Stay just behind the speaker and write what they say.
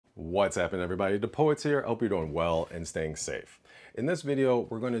What's happening, everybody? The Poets here. I hope you're doing well and staying safe. In this video,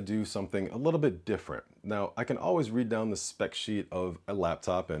 we're going to do something a little bit different. Now, I can always read down the spec sheet of a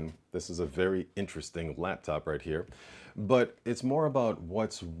laptop, and this is a very interesting laptop right here, but it's more about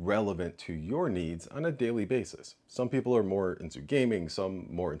what's relevant to your needs on a daily basis. Some people are more into gaming, some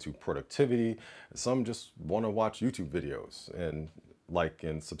more into productivity, some just want to watch YouTube videos and like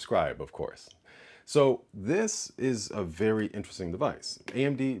and subscribe, of course. So this is a very interesting device.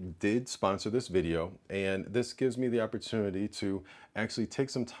 AMD did sponsor this video, and this gives me the opportunity to actually take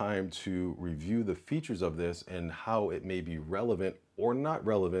some time to review the features of this and how it may be relevant or not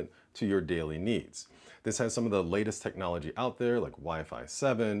relevant to your daily needs. This has some of the latest technology out there, like Wi-Fi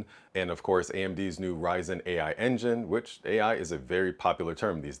 7, and of course AMD's new Ryzen AI engine, which AI is a very popular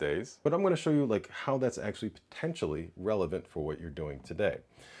term these days. But I'm going to show you how that's actually potentially relevant for what you're doing today.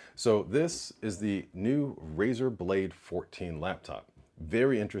 So this is the new Razer Blade 14 laptop.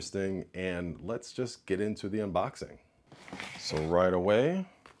 Very interesting, and let's just get into the unboxing. So right away,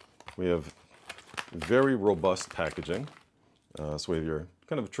 we have very robust packaging. So we have your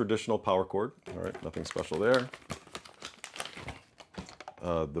kind of traditional power cord. All right, nothing special there.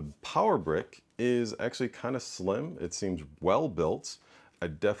 The power brick is actually kind of slim. It seems well built. I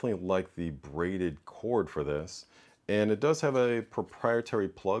definitely like the braided cord for this. And it does have a proprietary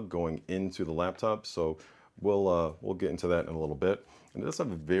plug going into the laptop, so we'll get into that in a little bit. And it does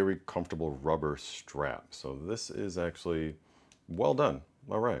have a very comfortable rubber strap, so this is actually well done.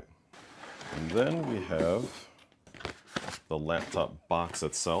 All right. And then we have the laptop box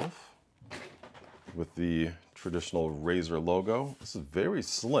itself with the traditional Razer logo. This is very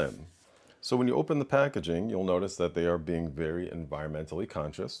slim. So when you open the packaging, you'll notice that they are being very environmentally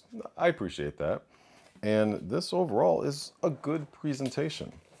conscious. I appreciate that. And this overall is a good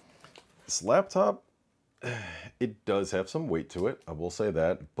presentation. This laptop, it does have some weight to it, I will say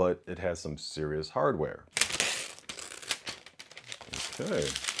that, but it has some serious hardware. Okay.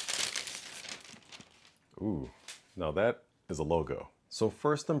 Ooh, now that is a logo. So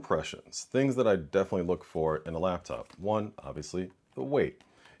first impressions, things that I definitely look for in a laptop. One, obviously, the weight.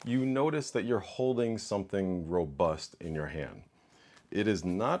 You notice that you're holding something robust in your hand. It is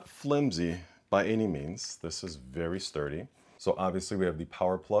not flimsy by any means. This is very sturdy. So obviously we have the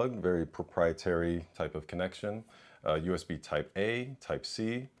power plug, very proprietary type of connection, USB type A, type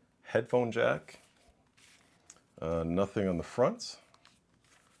C, headphone jack, nothing on the front.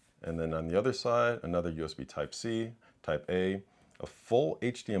 And then on the other side, another USB type C, type A, a full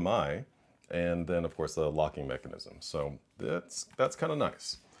HDMI, and then of course the locking mechanism. So that's kind of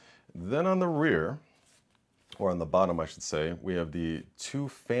nice. Then on the rear, or on the bottom I should say, we have the two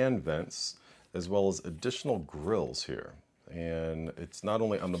fan vents as well as additional grills here. And it's not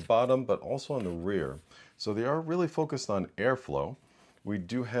only on the bottom, but also on the rear. So they are really focused on airflow. We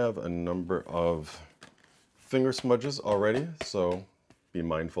do have a number of finger smudges already, so be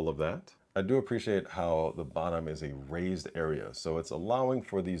mindful of that. I do appreciate how the bottom is a raised area. So it's allowing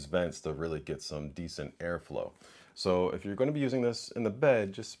for these vents to really get some decent airflow. So if you're going to be using this in the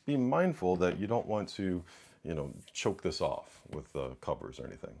bed, just be mindful that you don't want to choke this off with the covers or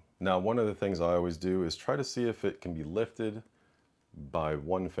anything. Now, one of the things I always do is try to see if it can be lifted by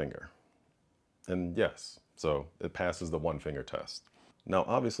one finger. And yes, so it passes the one finger test. Now,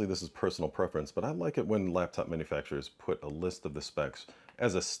 obviously this is personal preference, but I like it when laptop manufacturers put a list of the specs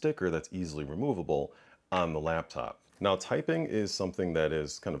as a sticker that's easily removable on the laptop. Now, typing is something that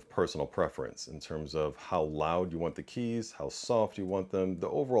is kind of personal preference in terms of how loud you want the keys, how soft you want them, the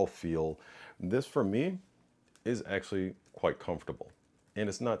overall feel. This, for me, is actually quite comfortable, and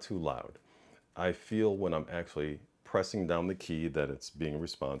it's not too loud. I feel when I'm actually pressing down the key that it's being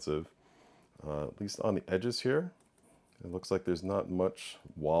responsive, at least on the edges here. It looks like there's not much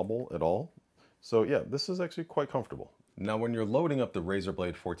wobble at all. So yeah, this is actually quite comfortable. Now, when you're loading up the Razer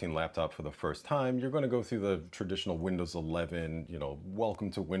Blade 14 laptop for the first time, you're going to go through the traditional Windows 11,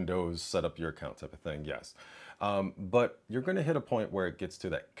 welcome to Windows, set up your account type of thing, yes. But you're going to hit a point where it gets to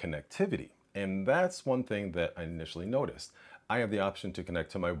that connectivity. And that's one thing that I initially noticed. I have the option to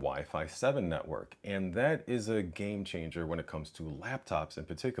connect to my Wi-Fi 7 network, and that is a game changer when it comes to laptops in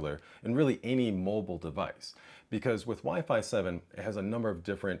particular, and really any mobile device. Because with Wi-Fi 7, it has a number of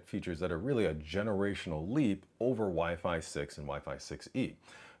different features that are really a generational leap over Wi-Fi 6 and Wi-Fi 6E.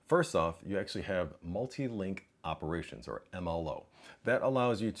 First off, you actually have multi-link operations, or MLO. That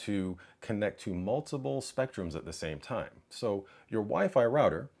allows you to connect to multiple spectrums at the same time. So your Wi-Fi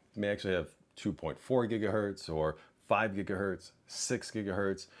router may actually have 2.4 gigahertz or 5 gigahertz, 6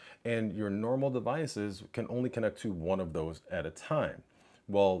 gigahertz, and your normal devices can only connect to one of those at a time.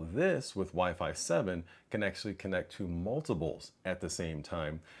 Well, this with Wi-Fi 7 can actually connect to multiples at the same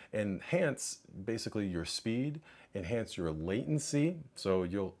time, enhance basically your speed, enhance your latency. So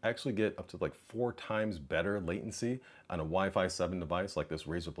you'll actually get up to like 4 times better latency on a Wi-Fi 7 device like this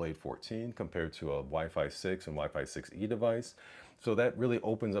Razer Blade 14 compared to a Wi-Fi 6 and Wi-Fi 6E device. So that really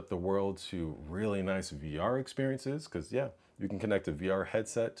opens up the world to really nice VR experiences because yeah, you can connect a VR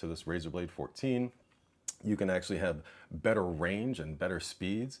headset to this Razer Blade 14. You can actually have better range and better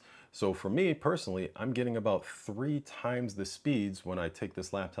speeds. So for me personally, I'm getting about 3 times the speeds when I take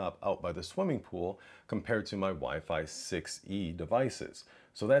this laptop out by the swimming pool compared to my Wi-Fi 6E devices.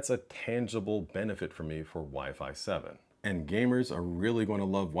 So that's a tangible benefit for me for Wi-Fi 7. And gamers are really going to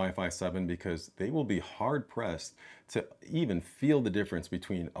love Wi-Fi 7 because they will be hard pressed to even feel the difference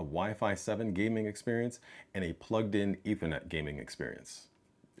between a Wi-Fi 7 gaming experience and a plugged in Ethernet gaming experience.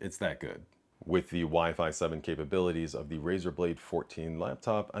 It's that good. With the Wi-Fi 7 capabilities of the Razer Blade 14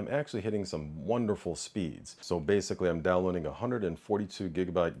 laptop, I'm actually hitting some wonderful speeds. So basically I'm downloading a 142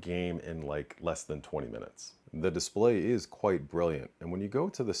 gigabyte game in like less than 20 minutes. The display is quite brilliant, and when you go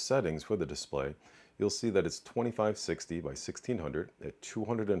to the settings for the display, you'll see that it's 2560 by 1600 at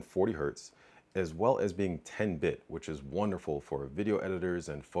 240 Hertz, as well as being 10-bit, which is wonderful for video editors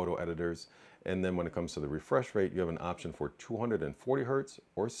and photo editors. And then when it comes to the refresh rate, you have an option for 240 Hertz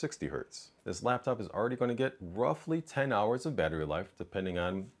or 60 Hertz. This laptop is already going to get roughly 10 hours of battery life, depending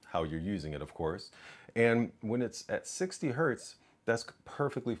on how you're using it, of course. And when it's at 60 Hertz, that's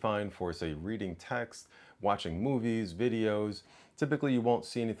perfectly fine for, say, reading text, watching movies, videos. Typically, you won't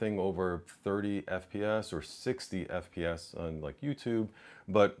see anything over 30 FPS or 60 FPS on like YouTube.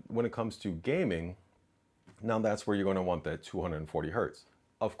 But when it comes to gaming, now that's where you're going to want that 240 Hertz.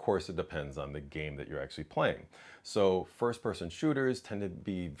 Of course, it depends on the game that you're actually playing. So first-person shooters tend to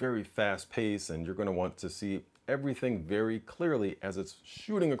be very fast-paced, and you're going to want to see everything very clearly as it's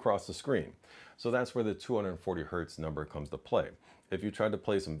shooting across the screen. So that's where the 240 Hertz number comes to play. If you try to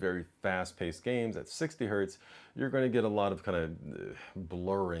play some very fast-paced games at 60 Hertz, you're going to get a lot of kind of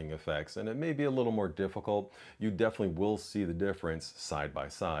blurring effects, and it may be a little more difficult. You definitely will see the difference side by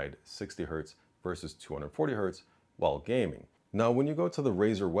side, 60 Hertz versus 240 Hertz while gaming. Now, when you go to the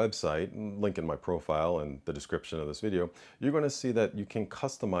Razer website, link in my profile and the description of this video, you're going to see that you can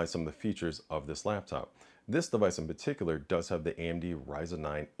customize some of the features of this laptop. This device in particular does have the AMD Ryzen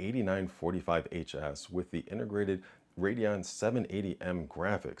 9 8945HS with the integrated Radeon 780M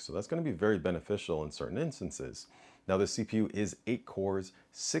graphics. So that's going to be very beneficial in certain instances. Now, the CPU is 8 cores,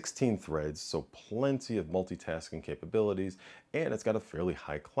 16 threads, so plenty of multitasking capabilities, and it's got a fairly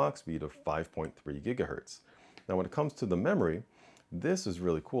high clock speed of 5.3 gigahertz. Now, when it comes to the memory, this is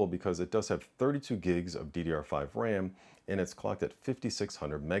really cool because it does have 32 gigs of DDR5 RAM, and it's clocked at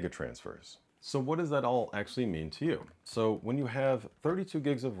 5600 megatransfers. So what does that all actually mean to you? So when you have 32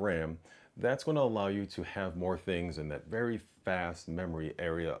 gigs of RAM, that's going to allow you to have more things in that very fast memory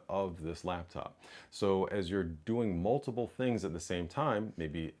area of this laptop. So as you're doing multiple things at the same time,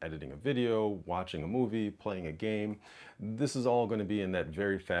 maybe editing a video, watching a movie, playing a game, this is all going to be in that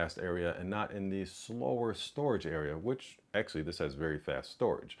very fast area and not in the slower storage area, which actually this has very fast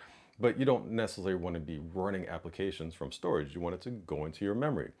storage. But you don't necessarily want to be running applications from storage. You want it to go into your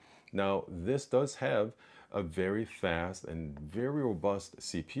memory. Now, this does have a very fast and very robust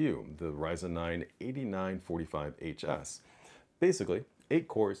CPU, the Ryzen 9 8945HS. Basically, 8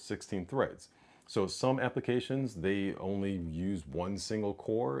 cores, 16 threads. So some applications, they only use one single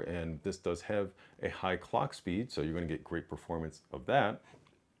core, and this does have a high clock speed, so you're going to get great performance of that.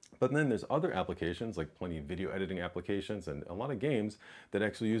 But then there's other applications, like plenty of video editing applications and a lot of games that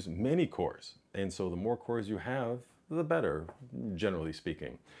actually use many cores. And so the more cores you have, the better, generally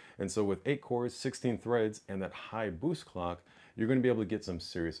speaking. And so with 8 cores, 16 threads, and that high boost clock, you're going to be able to get some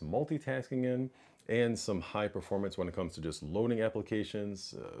serious multitasking in and some high performance when it comes to just loading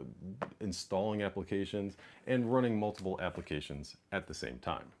applications, installing applications, and running multiple applications at the same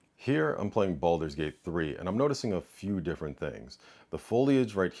time. Here I'm playing Baldur's Gate 3, and I'm noticing a few different things. The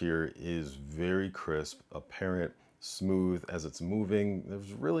foliage right here is very crisp, apparent, smooth as it's moving.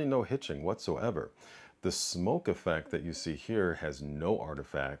 There's really no hitching whatsoever. The smoke effect that you see here has no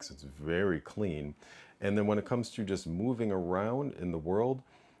artifacts. It's very clean. And then when it comes to just moving around in the world,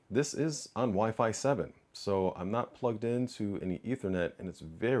 this is on Wi-Fi 7. So I'm not plugged into any Ethernet, and it's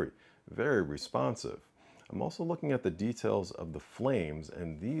very, very responsive. I'm also looking at the details of the flames,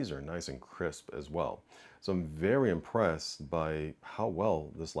 and these are nice and crisp as well. So I'm very impressed by how well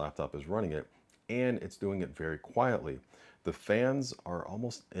this laptop is running it, and it's doing it very quietly. The fans are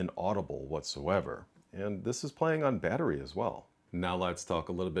almost inaudible whatsoever. And this is playing on battery as well. Now let's talk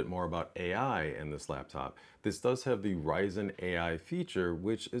a little bit more about AI in this laptop. This does have the Ryzen AI feature,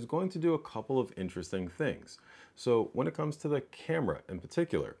 which is going to do a couple of interesting things. So when it comes to the camera in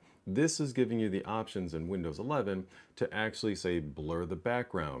particular, this is giving you the options in Windows 11 to actually say blur the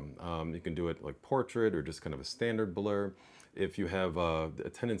background. You can do it like portrait or just kind of a standard blur. If you have a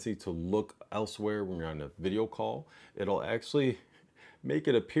tendency to look elsewhere when you're on a video call, it'll actually make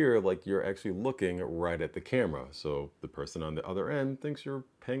it appear like you're actually looking right at the camera. So the person on the other end thinks you're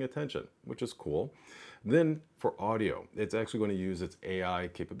paying attention, which is cool. Then for audio, it's actually going to use its AI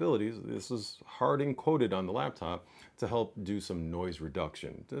capabilities. This is hard encoded on the laptop to help do some noise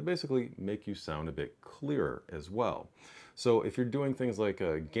reduction, to basically make you sound a bit clearer as well. So if you're doing things like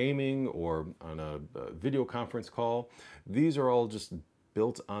gaming or on a video conference call, these are all just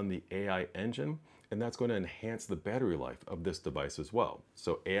built on the AI engine, and that's going to enhance the battery life of this device as well.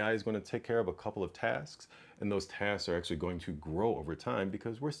 So AI is going to take care of a couple of tasks, and those tasks are actually going to grow over time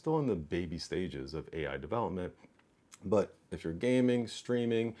because we're still in the baby stages of AI development. But if you're gaming,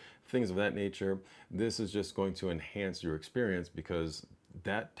 streaming, things of that nature, this is just going to enhance your experience because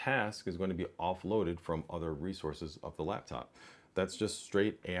that task is going to be offloaded from other resources of the laptop. That's just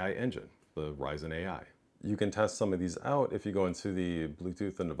straight AI engine, the Ryzen AI. You can test some of these out if you go into the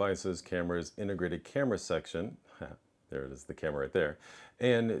Bluetooth and devices, cameras, integrated camera section. There it is, the camera right there.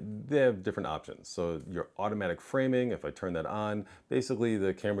 And they have different options. So your automatic framing, if I turn that on, basically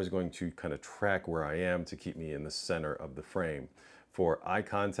the camera is going to kind of track where I am to keep me in the center of the frame. For eye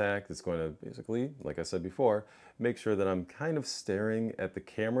contact, it's going to basically, like I said before, make sure that I'm kind of staring at the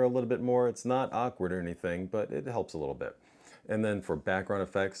camera a little bit more. It's not awkward or anything, but it helps a little bit. And then for background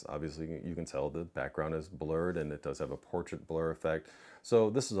effects, obviously you can tell the background is blurred and it does have a portrait blur effect. So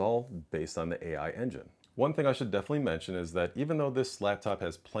this is all based on the AI engine. One thing I should definitely mention is that even though this laptop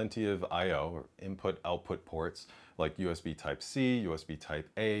has plenty of I/O or input-output ports like USB Type-C, USB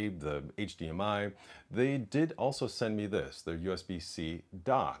Type-A, the HDMI, they did also send me this, their USB-C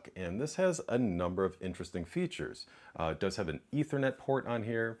dock, and this has a number of interesting features. It does have an Ethernet port on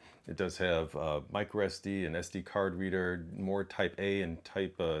here. It does have micro SD and SD card reader, more Type-A and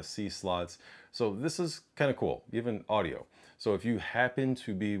Type-C slots. So this is kind of cool, even audio. So if you happen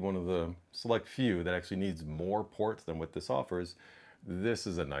to be one of the select few that actually needs more ports than what this offers, this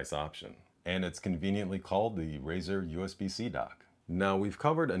is a nice option. And it's conveniently called the Razer USB-C dock. Now we've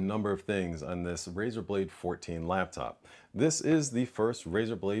covered a number of things on this Razer Blade 14 laptop. This is the first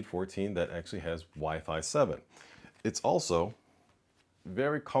Razer Blade 14 that actually has Wi-Fi 7. It's also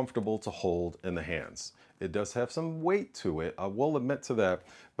very comfortable to hold in the hands. It does have some weight to it, I will admit to that,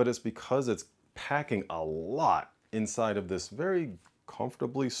 but it's because it's packing a lot inside of this very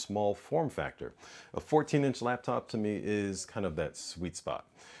comfortably small form factor. A 14-inch laptop to me is kind of that sweet spot.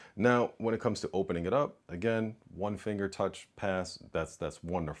 Now, when it comes to opening it up, again, one finger touch pass, that's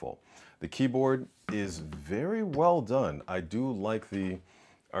wonderful. The keyboard is very well done. I do like the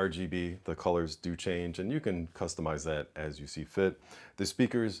RGB, the colors do change, and you can customize that as you see fit. The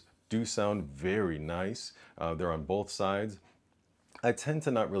speakers do sound very nice. They're on both sides. I tend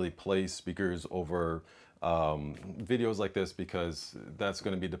to not really play speakers over videos like this because that's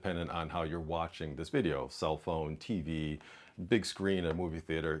going to be dependent on how you're watching this video. Cell phone, TV, big screen, a movie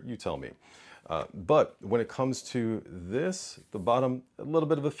theater, you tell me. But when it comes to this, the bottom, a little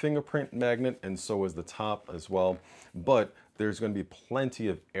bit of a fingerprint magnet, and so is the top as well. But there's going to be plenty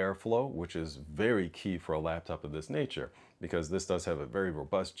of airflow, which is very key for a laptop of this nature, because this does have a very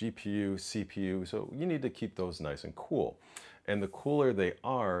robust GPU, CPU, so you need to keep those nice and cool. And the cooler they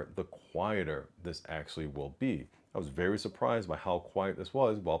are, the quieter this actually will be. I was very surprised by how quiet this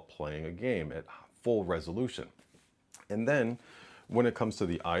was while playing a game at full resolution. And then when it comes to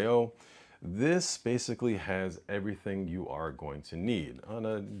the I/O, this basically has everything you are going to need on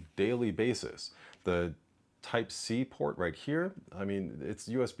a daily basis. The Type-C port right here, I mean, it's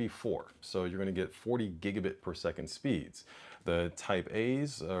USB 4, so you're going to get 40 gigabit per second speeds. The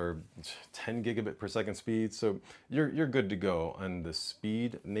Type-A's are 10 gigabit per second speeds, so you're good to go on the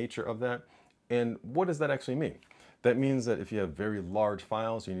speed nature of that. And what does that actually mean? That means that if you have very large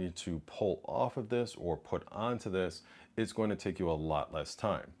files you need to pull off of this or put onto this, it's going to take you a lot less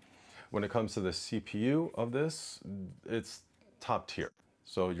time. When it comes to the CPU of this, it's top tier.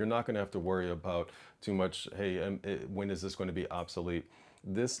 So you're not going to have to worry about too much, hey, when is this going to be obsolete?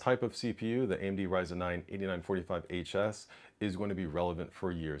 This type of CPU, the AMD Ryzen 9 8945HS, is going to be relevant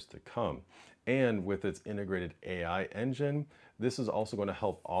for years to come. And with its integrated AI engine, this is also going to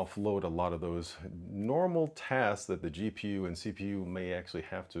help offload a lot of those normal tasks that the GPU and CPU may actually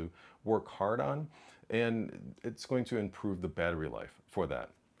have to work hard on. And it's going to improve the battery life for that.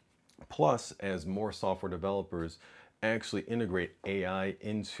 Plus, as more software developers actually integrate AI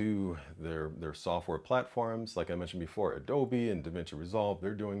into their software platforms. Like I mentioned before, Adobe and DaVinci Resolve,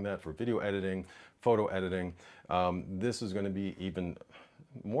 they're doing that for video editing, photo editing. This is going to be even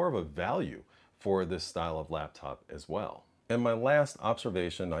more of a value for this style of laptop as well. And my last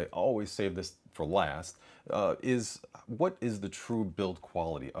observation, I always save this for last, is what is the true build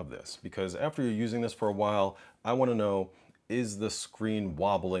quality of this? Because after you're using this for a while, I want to know, is the screen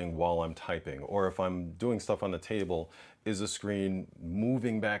wobbling while I'm typing? Or if I'm doing stuff on the table, is the screen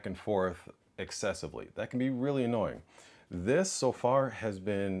moving back and forth excessively? That can be really annoying. This so far has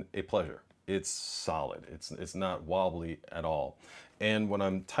been a pleasure. It's solid. It's not wobbly at all. And when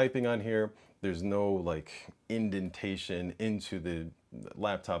I'm typing on here, there's no like indentation into the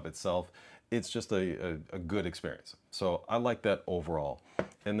laptop itself. It's just a good experience. So I like that overall.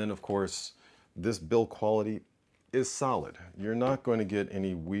 And then of course, this build quality is solid. You're not going to get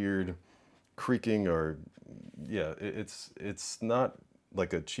any weird creaking or, yeah, it's not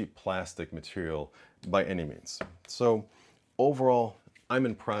like a cheap plastic material by any means. So overall, I'm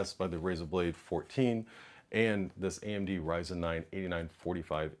impressed by the Razer Blade 14 and this AMD Ryzen 9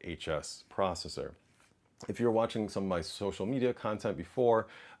 8945HS processor. If you're watching some of my social media content before,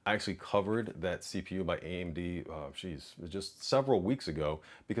 I actually covered that CPU by AMD, just several weeks ago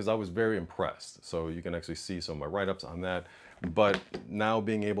because I was very impressed. So you can actually see some of my write-ups on that. But now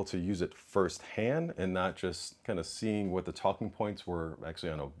being able to use it firsthand and not just kind of seeing what the talking points were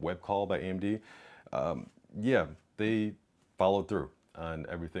actually on a web call by AMD, yeah, they followed through on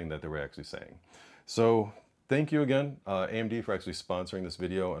everything that they were actually saying. So thank you again, AMD, for actually sponsoring this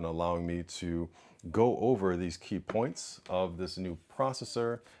video and allowing me to go over these key points of this new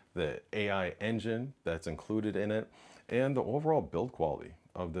processor, the AI engine that's included in it, and the overall build quality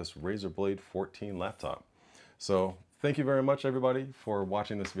of this Razer Blade 14 laptop. So thank you very much, everybody, for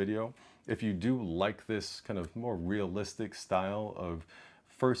watching this video. If you do like this kind of more realistic style of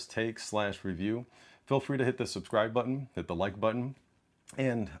first take / review, feel free to hit the subscribe button, hit the like button,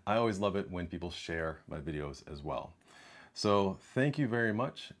 and I always love it when people share my videos as well. So thank you very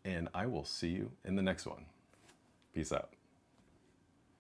much, and I will see you in the next one. Peace out.